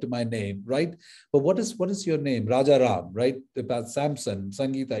live up to my name, right? But what is your name? Raja Ram, right? About Samson,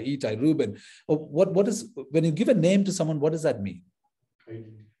 Sangeeta, Itai, Reuben. What is, when you give a name to someone, what does that mean?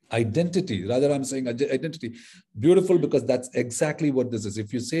 Identity. Raja Ram saying identity. Beautiful, because that's exactly what this is.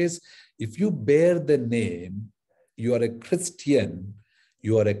 If you bear the name, you are a Christian,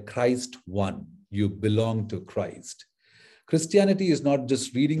 you are a Christ one. You belong to Christ. Christianity is not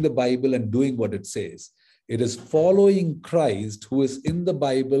just reading the Bible and doing what it says. It is following Christ, who is in the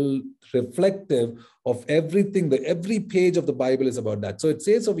Bible, reflective of everything. Every page of the Bible is about that. So it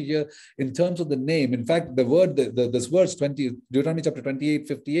says over here, in terms of the name, in fact, this verse 20, Deuteronomy chapter 28,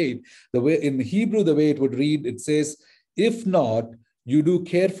 58, the way in Hebrew, the way it would read, it says, if not, you do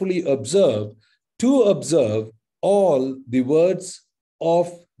carefully observe all the words of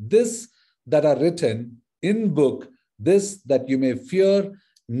this that are written in book, this that you may fear,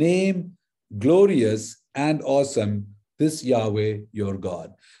 name, glorious and awesome, this Yahweh, your God.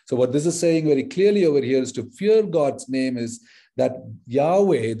 So what this is saying very clearly over here is to fear God's name is that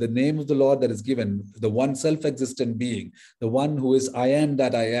Yahweh, the name of the Lord that is given, the one self-existent being, the one who is I am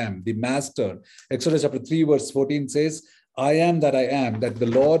that I am, the master. Exodus chapter 3 verse 14 says, I am that I am, that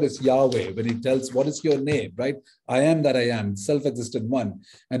the Lord is Yahweh. When he tells, what is your name, right? I am that I am, self-existent one.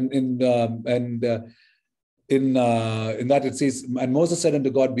 And in that it says, and Moses said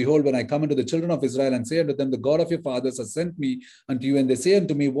unto God, behold, when I come unto the children of Israel and say unto them, the God of your fathers has sent me unto you, and they say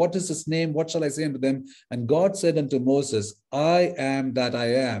unto me, what is his name? What shall I say unto them? And God said unto Moses, I am that I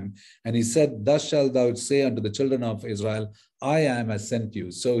am. And he said, thus shalt thou say unto the children of Israel, I am has sent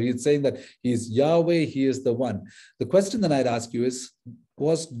you. So he's saying that he is Yahweh, he is the one. The question that I'd ask you is,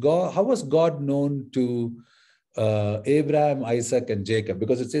 how was God known to Abraham, Isaac, and Jacob?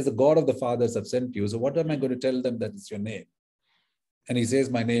 Because it says the God of the fathers have sent you. So what am I going to tell them that is your name? And he says,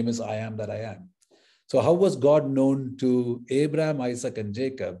 my name is I am that I am. So how was God known to Abraham, Isaac, and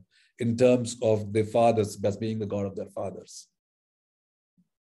Jacob in terms of the fathers as being the God of their fathers?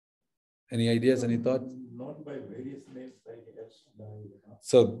 Any ideas, any thoughts? Not by various names like El Shaddai.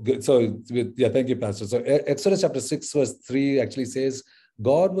 So thank you, Pastor. So Exodus chapter 6 verse 3 actually says,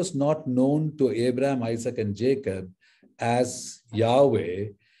 God was not known to Abraham, Isaac, and Jacob as Yahweh,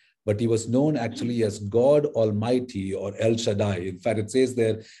 but he was known actually as God Almighty or El Shaddai. In fact, it says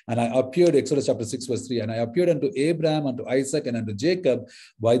there, and I appeared, Exodus chapter 6 verse 3, and I appeared unto Abraham, unto Isaac, and unto Jacob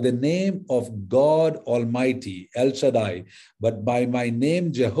by the name of God Almighty, El Shaddai, but by my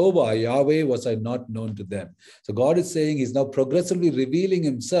name Jehovah, Yahweh, was I not known to them. So God is saying he's now progressively revealing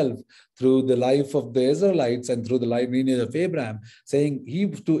himself through the life of the Israelites and through the lineage of Abraham, saying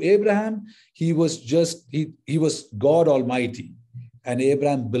to Abraham, he was God Almighty. And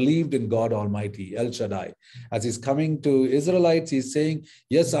Abraham believed in God Almighty, El Shaddai. As he's coming to Israelites, he's saying,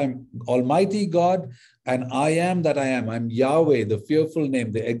 yes, I'm Almighty God, and I am that I am. I'm Yahweh, the fearful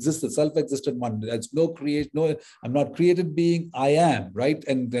name, the self-existent one. There's no creation, I'm not created being, I am, right?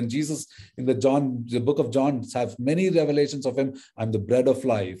 And then Jesus in the book of John have many revelations of him. I'm the bread of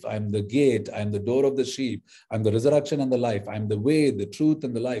life, I'm the gate, I'm the door of the sheep, I'm the resurrection and the life, I'm the way, the truth,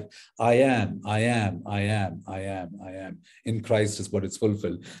 and the life. I am. In Christ is what is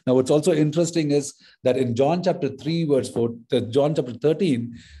fulfilled. Now, what's also interesting is that in John chapter 3, verse 4, John chapter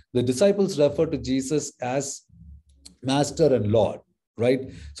 13, the disciples refer to Jesus as Master and Lord, right?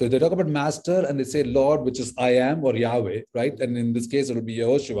 So they talk about Master and they say Lord, which is I am or Yahweh, right? And in this case, it would be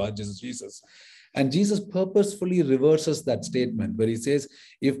Yahushua, Jesus. And Jesus purposefully reverses that statement where he says,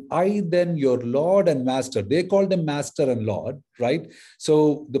 if I then your Lord and Master, they call them Master and Lord, right?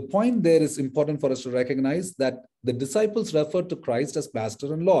 So the point there is important for us to recognize that the disciples refer to Christ as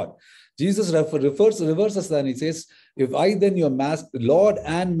Master and Lord. Jesus reverses that and he says, if I then your Lord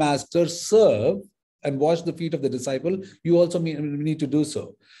and Master serve and wash the feet of the disciple, you also need to do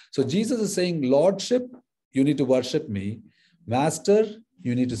so. So Jesus is saying, Lordship, you need to worship me. Master,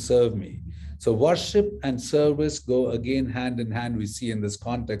 you need to serve me. So worship and service go again hand in hand, we see in this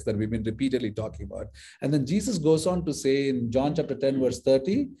context that we've been repeatedly talking about. And then Jesus goes on to say in John chapter 10, verse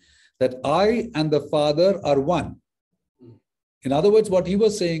 30, that I and the Father are one. In other words, what he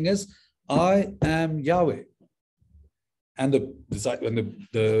was saying is, I am Yahweh. And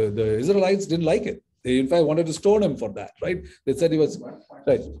the Israelites didn't like it. They, in fact, wanted to stone him for that, right? They said he was,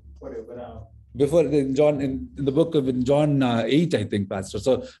 right. Before in the book of John 8, I think, Pastor.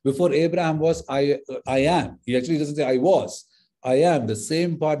 So before Abraham was, I am. He actually doesn't say I was. I am, the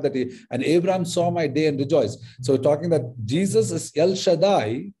same part that and Abraham saw my day and rejoiced. So talking that Jesus is El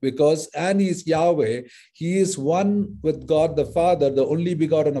Shaddai and he is Yahweh. He is one with God the Father, the only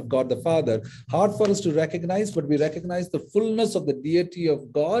begotten of God the Father. Hard for us to recognize, but we recognize the fullness of the deity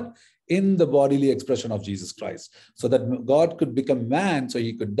of God in the bodily expression of Jesus Christ, so that God could become man, so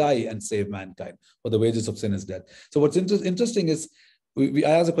he could die and save mankind. For the wages of sin is death. So what's interesting is, I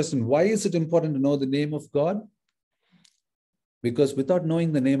ask a question, why is it important to know the name of God? Because without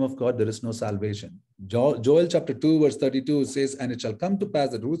knowing the name of God, there is no salvation. Joel chapter 2, verse 32 says, and it shall come to pass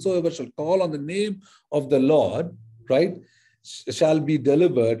that whosoever shall call on the name of the Lord, right, shall be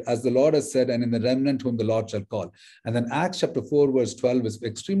delivered, as the Lord has said, and in the remnant whom the Lord shall call. And then Acts chapter 4, verse 12 is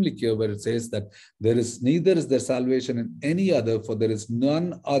extremely clear, where it says that neither is there salvation in any other, for there is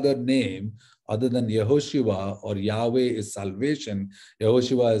none other name other than Yehoshua, or Yahweh is salvation.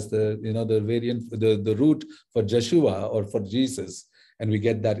 Yehoshua is the root for Joshua or for Jesus. And we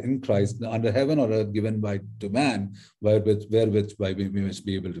get that in Christ, under heaven or earth given to man, wherewith we must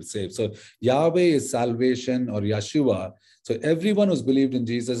be able to save. So Yahweh is salvation, or Yahshua. So everyone who's believed in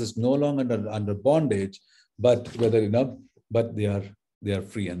Jesus is no longer under bondage, but they are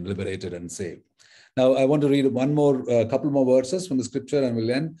free and liberated and saved. Now, I want to read a couple more verses from the scripture and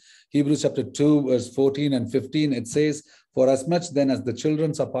we'll end. Hebrews chapter 2, verse 14 and 15. It says, for as much then as the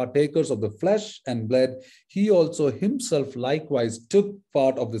children are partakers of the flesh and blood, he also himself likewise took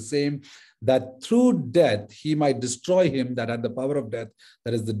part of the same, that through death he might destroy him that had the power of death,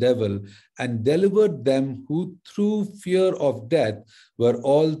 that is the devil, and delivered them who through fear of death were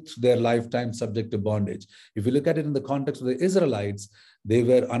all their lifetime subject to bondage. If you look at it in the context of the Israelites, they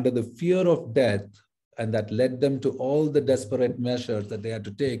were under the fear of death, and that led them to all the desperate measures that they had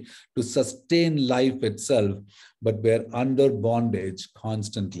to take to sustain life itself, but were under bondage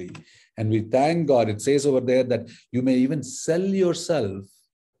constantly. And we thank God, it says over there that you may even sell yourself,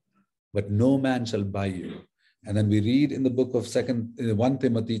 but no man shall buy you. And then we read in the book of 1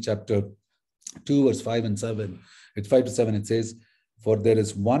 Timothy chapter 2, verse 5 and 7. It's 5 to 7. It says, for there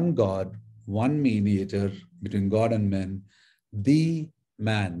is one God, one mediator between God and men, the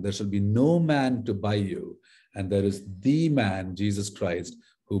man. There shall be no man to buy you. And there is the man, Jesus Christ,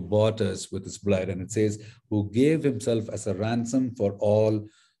 who bought us with his blood. And it says, who gave himself as a ransom for all,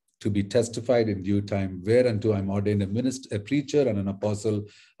 to be testified in due time, whereunto I am ordained a minister, a preacher, and an apostle.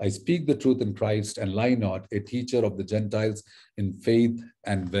 I speak the truth in Christ and lie not, a teacher of the Gentiles in faith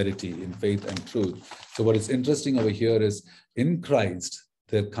and verity, in faith and truth. So what is interesting over here is, in Christ,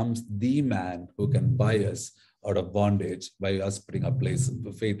 there comes the man who can buy us out of bondage by us putting our place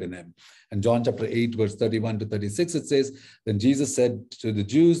of faith in him. And John chapter 8, verse 31 to 36, it says, then Jesus said to the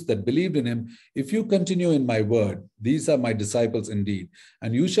Jews that believed in him, if you continue in my word, these are my disciples indeed,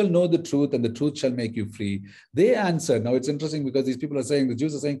 and you shall know the truth, and the truth shall make you free. They answered. Now it's interesting because these people are saying, the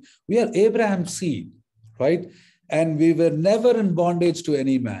Jews are saying, we are Abraham's seed, right? And we were never in bondage to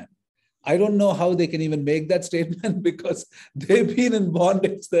any man. I don't know how they can even make that statement, because they've been in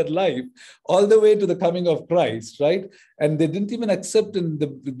bondage their life all the way to the coming of Christ, right? And they didn't even accept and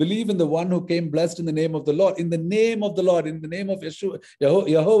believe in the one who came blessed in the name of the Lord, in the name of the Lord, in the name of Yeshua,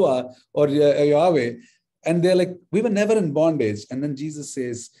 Yehovah or Yahweh. And they're like, we were never in bondage. And then Jesus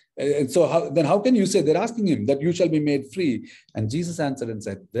says, and so how can you say, they're asking him that you shall be made free. And Jesus answered and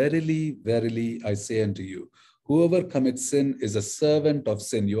said, verily, verily, I say unto you, whoever commits sin is a servant of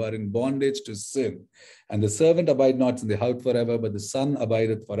sin. You are in bondage to sin. And the servant abide not in the house forever, but the Son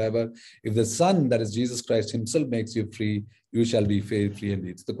abideth forever. If the Son, that is Jesus Christ himself, makes you free, you shall be free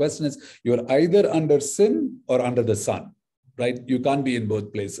indeed. So the question is, you are either under sin or under the Son, right? You can't be in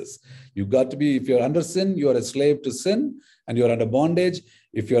both places. You got to be, if you're under sin, you are a slave to sin and you're under bondage.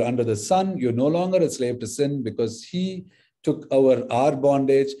 If you're under the Son, you're no longer a slave to sin, because he took our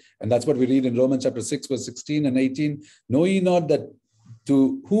bondage. And that's what we read in Romans chapter 6, verse 16 and 18. Know ye not that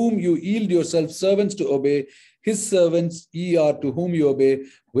to whom you yield yourselves servants to obey, his servants ye are to whom you obey,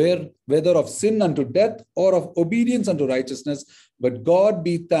 whether of sin unto death or of obedience unto righteousness. But God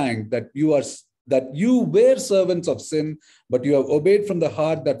be thanked that you were servants of sin, but you have obeyed from the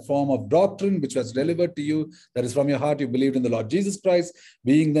heart that form of doctrine which was delivered to you, that is from your heart you believed in the Lord Jesus Christ.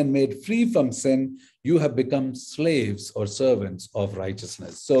 Being then made free from sin, you have become slaves or servants of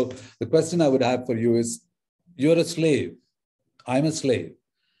righteousness. So the question I would have for you is, you're a slave. I'm a slave.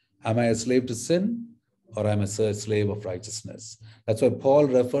 Am I a slave to sin, or am I a slave of righteousness? That's why Paul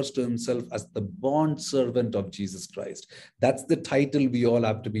refers to himself as the bond servant of Jesus Christ. That's the title we all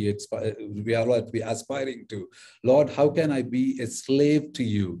have to be aspiring to. Lord, how can I be a slave to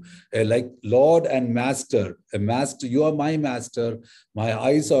you? Like Lord and Master. A master, you are my master. My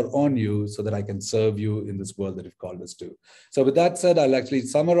eyes are on you so that I can serve you in this world that you've called us to. So with that said, I'll actually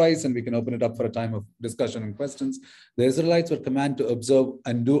summarize and we can open it up for a time of discussion and questions. The Israelites were commanded to observe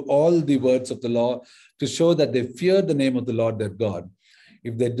and do all the words of the law to show that they feared the name of the Lord their God.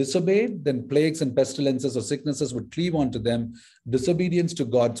 If they disobeyed, then plagues and pestilences or sicknesses would cleave onto them. Disobedience to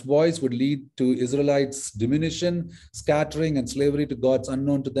God's voice would lead to Israelites' diminution, scattering, and slavery to gods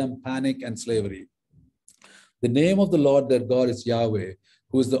unknown to them, panic and slavery. The name of the Lord their God is Yahweh,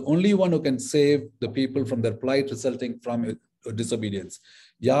 who is the only one who can save the people from their plight resulting from disobedience.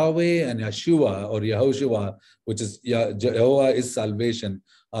 Yahweh and Yahshua or Yahushua, which is Jehovah is salvation,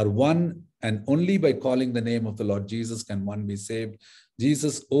 are one, and only by calling the name of the Lord Jesus can one be saved.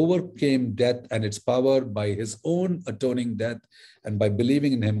 Jesus overcame death and its power by his own atoning death, and by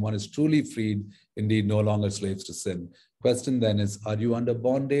believing in him, one is truly freed, indeed no longer slaves to sin. Question then is, are you under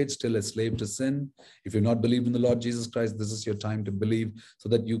bondage, still a slave to sin? If you've not believed in the Lord Jesus Christ, this is your time to believe so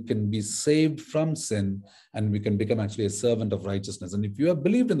that you can be saved from sin and we can become actually a servant of righteousness. And if you have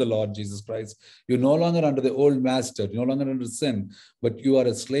believed in the Lord Jesus Christ, you're no longer under the old master, you're no longer under sin, but you are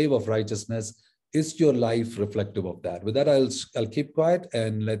a slave of righteousness. Is your life reflective of that? With that, I'll keep quiet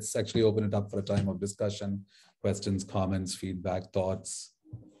and let's actually open it up for a time of discussion, questions, comments, feedback, thoughts,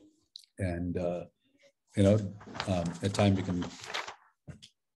 and a time we can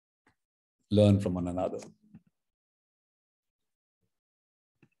learn from one another.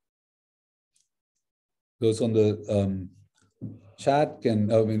 Those on the chat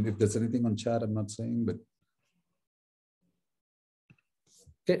can, if there's anything on chat, I'm not saying, but.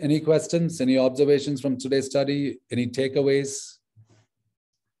 Okay, any questions, any observations from today's study, any takeaways?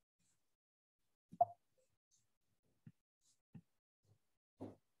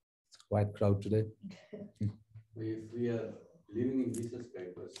 It's a quiet crowd today. If we are living in Jesus Christ,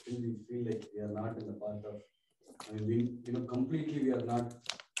 but still we feel like we are not in the path of, completely we are not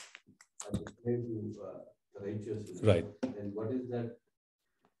slave to the righteousness. Right. Then what is that?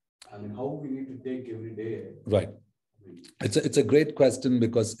 How we need to take every day. Right. It's a great question,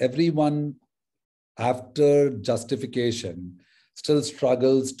 because everyone after justification still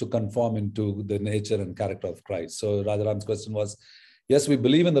struggles to conform into the nature and character of Christ. So Rajaram's question was, yes, we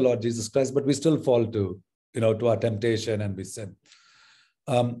believe in the Lord Jesus Christ, but we still fall to our temptation and we sin.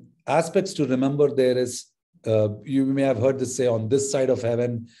 Aspects to remember there is, you may have heard this say, on this side of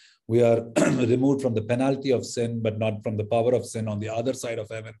heaven, we are removed from the penalty of sin, but not from the power of sin. On the other side of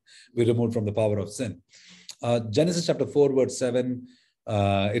heaven, we're removed from the power of sin. Genesis chapter 4, verse 7,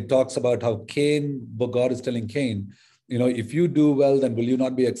 it talks about how God is telling Cain, if you do well, then will you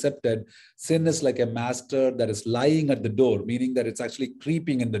not be accepted? Sin is like a master that is lying at the door, meaning that it's actually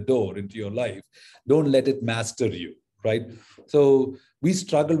creeping in the door into your life. Don't let it master you, right? So we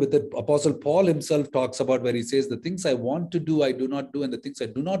struggle with it. Apostle Paul himself talks about where he says, the things I want to do, I do not do, and the things I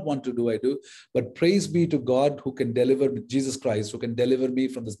do not want to do, I do. But praise be to God who can deliver, Jesus Christ, who can deliver me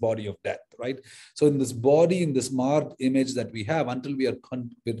from this body of death, right? So in this body, in this marred image that we have, until we are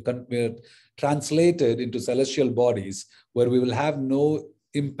translated into celestial bodies, where we will have no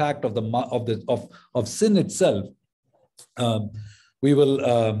impact of sin itself, we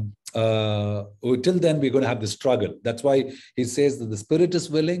will till then we're going to have this struggle. That's why he says that the spirit is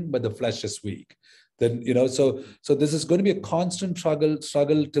willing, but the flesh is weak. Then so this is going to be a constant struggle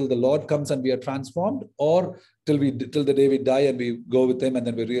till the Lord comes and we are transformed, or till the day we die and we go with him, and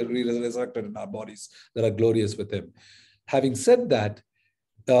then we're resurrected in our bodies that are glorious with him. Having said that,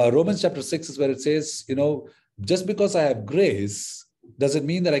 Romans chapter 6 is where it says, just because I have grace, does it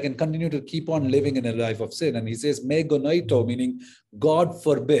mean that I can continue to keep on living in a life of sin? And he says, me gonoito, meaning God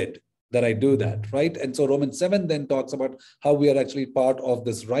forbid that I do that, right? And so Romans 7 then talks about how we are actually part of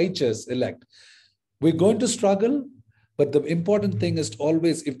this righteous elect. We're going to struggle, but the important thing is to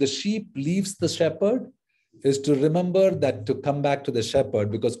always, if the sheep leaves the shepherd, is to remember that to come back to the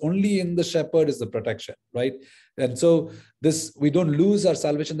shepherd, because only in the shepherd is the protection, right? And so we don't lose our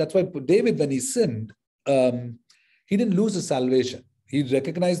salvation. That's why David, when he sinned, he didn't lose his salvation. He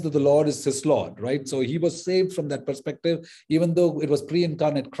recognized that the Lord is his Lord, right? So he was saved from that perspective, even though it was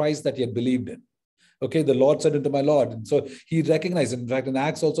pre-incarnate Christ that he had believed in. Okay, the Lord said unto my Lord. And so he recognized him. In fact, in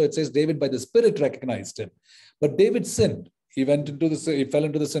Acts also, it says David by the Spirit recognized him. But David sinned. He fell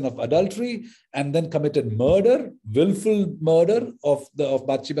into the sin of adultery and then committed murder, willful murder of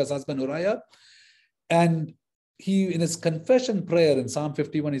Bathsheba's husband Uriah. And he, in his confession prayer in Psalm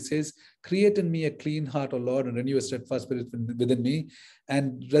 51, he says, create in me a clean heart, O Lord, and renew a steadfast spirit within me,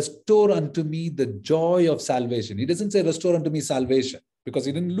 and restore unto me the joy of salvation. He doesn't say restore unto me salvation, because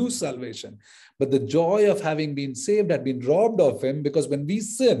he didn't lose salvation. But the joy of having been saved had been robbed of him, because when we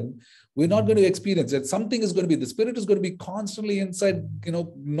sin, we're not going to experience it. Something is going to be, the Spirit is going to be constantly inside,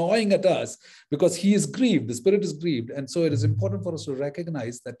 gnawing at us, because he is grieved. The Spirit is grieved. And so it is important for us to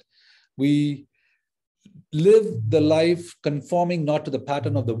recognize that we live the life conforming not to the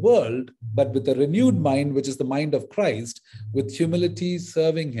pattern of the world, but with a renewed mind, which is the mind of Christ, with humility,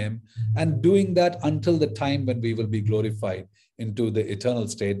 serving him, and doing that until the time when we will be glorified into the eternal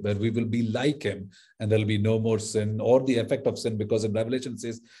state, where we will be like him, and there'll be no more sin or the effect of sin, because in Revelation it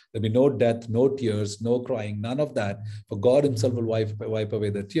says there'll be no death, no tears, no crying, none of that, for God himself will wipe away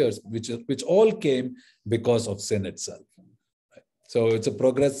the tears, which all came because of sin itself. Right? So it's a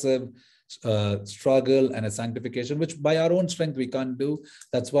progressive struggle and a sanctification, which by our own strength we can't do.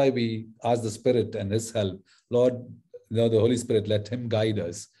 That's why we ask the Spirit and his help. Lord, the Holy Spirit, let him guide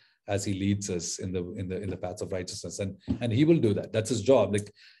us as he leads us in the paths of righteousness, and he will do that. That's his job.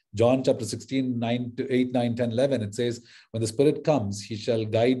 Like John chapter 16, 8, 9, 10, 11, it says, when the Spirit comes, he shall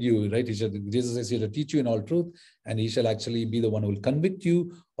guide you, right? Jesus says he shall teach you in all truth, and he shall actually be the one who will convict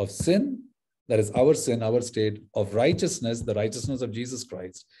you of sin, that is our sin, our state, of righteousness, the righteousness of Jesus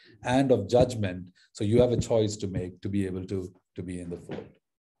Christ, and of judgment. So you have a choice to make to be able to be in the fold.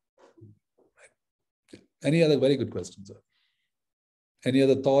 Right. Any other very good questions, sir? Any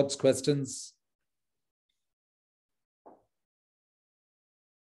other thoughts, questions?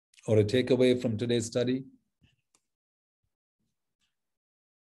 or a takeaway from today's study?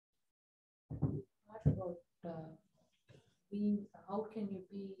 What about how can you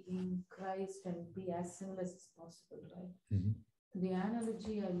be in Christ and be as sinless as possible, right? Mhm. The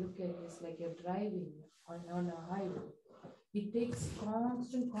analogy I look at is like you're driving on a highway. It takes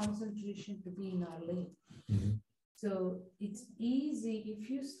constant concentration to be in our lane. Mhm. So it's easy, if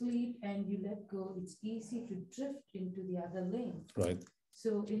you sleep and you let go, it's easy to drift into the other lane. Right.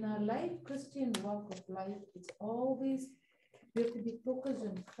 So in our life, Christian walk of life, it's always, we have to be focused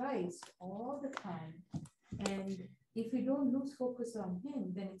on Christ all the time. And if we don't lose focus on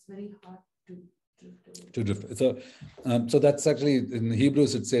him, then it's very hard to drift away. To drift. So that's actually in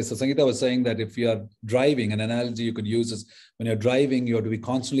Hebrews it says, so Sangeeta was saying that if you are driving, an analogy you could use is when you're driving, you have to be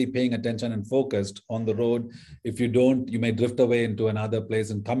constantly paying attention and focused on the road. If you don't, you may drift away into another place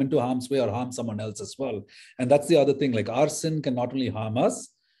and come into harm's way or harm someone else as well. And that's the other thing, like our sin can not only harm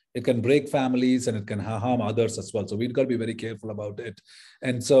us, it can break families and it can harm others as well. So we've got to be very careful about it.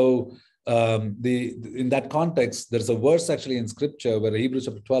 And so in that context, there's a verse actually in scripture where Hebrews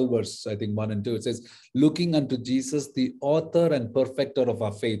chapter 12, verse, I think 1 and 2, it says, looking unto Jesus, the author and perfecter of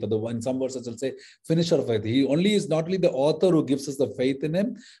our faith. Or in some verses it'll say, finisher of faith. He only is not only the author who gives us the faith in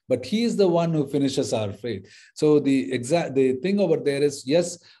him, but he is the one who finishes our faith. So the thing over there is,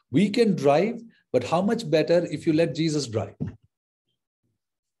 yes, we can drive, but how much better if you let Jesus drive?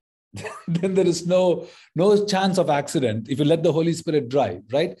 Then there is no chance of accident if you let the Holy Spirit drive,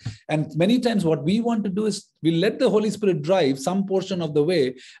 right? And many times what we want to do is we let the Holy Spirit drive some portion of the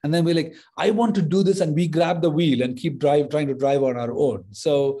way, and then we're like, I want to do this, and we grab the wheel and keep trying to drive on our own.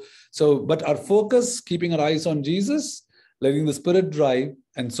 So but our focus, keeping our eyes on Jesus, letting the Spirit drive,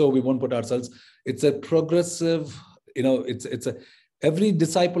 and so we won't put ourselves. It's a progressive, every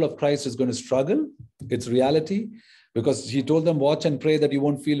disciple of Christ is going to struggle. It's reality. Because he told them, watch and pray that you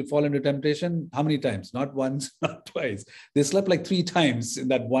won't fall into temptation. How many times? Not once, not twice. They slept like 3 times in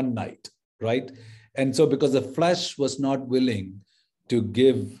that one night, right? And so because the flesh was not willing to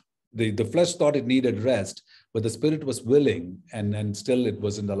give, the flesh thought it needed rest, but the Spirit was willing, and still it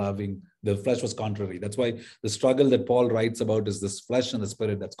wasn't allowing, the flesh was contrary. That's why the struggle that Paul writes about is this flesh and the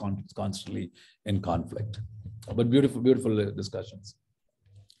Spirit that's constantly in conflict. But beautiful, beautiful discussions.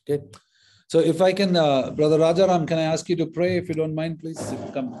 Okay. So if I can, Brother Rajaram, can I ask you to pray, if you don't mind, please?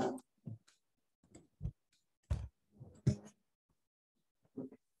 Come.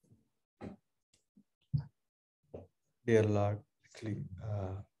 Dear Lord, actually,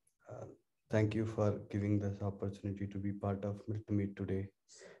 thank you for giving this opportunity to be part of Meet today,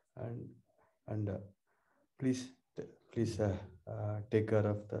 and please take care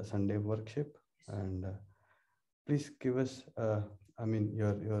of the Sunday worship, and please give us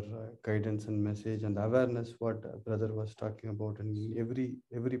your guidance and message and awareness what brother was talking about in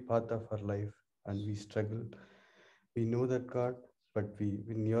every path of our life, and we struggle. We know that God, but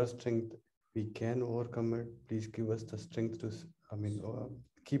in your strength we can overcome it. Please give us the strength to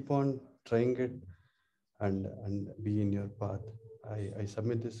keep on trying it and be in your path. I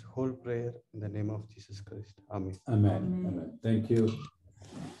submit this whole prayer in the name of Jesus Christ. Amen. Amen. Amen. Thank you.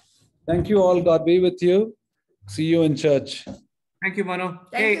 Thank you all. God be with you. See you in church. Thank you, Mano.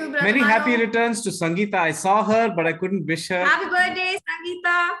 Thank you, Brother many Mano. happy returns to Sangeeta. I saw her, but I couldn't wish her. Happy birthday,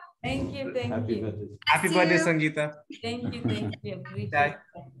 Sangeeta. Thank you. Happy birthday. Happy birthday, Sangeeta. Thank you. Appreciate Bye.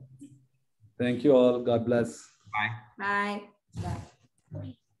 that. Thank you all. God bless. Bye. Bye.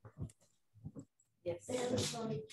 Bye. Yes.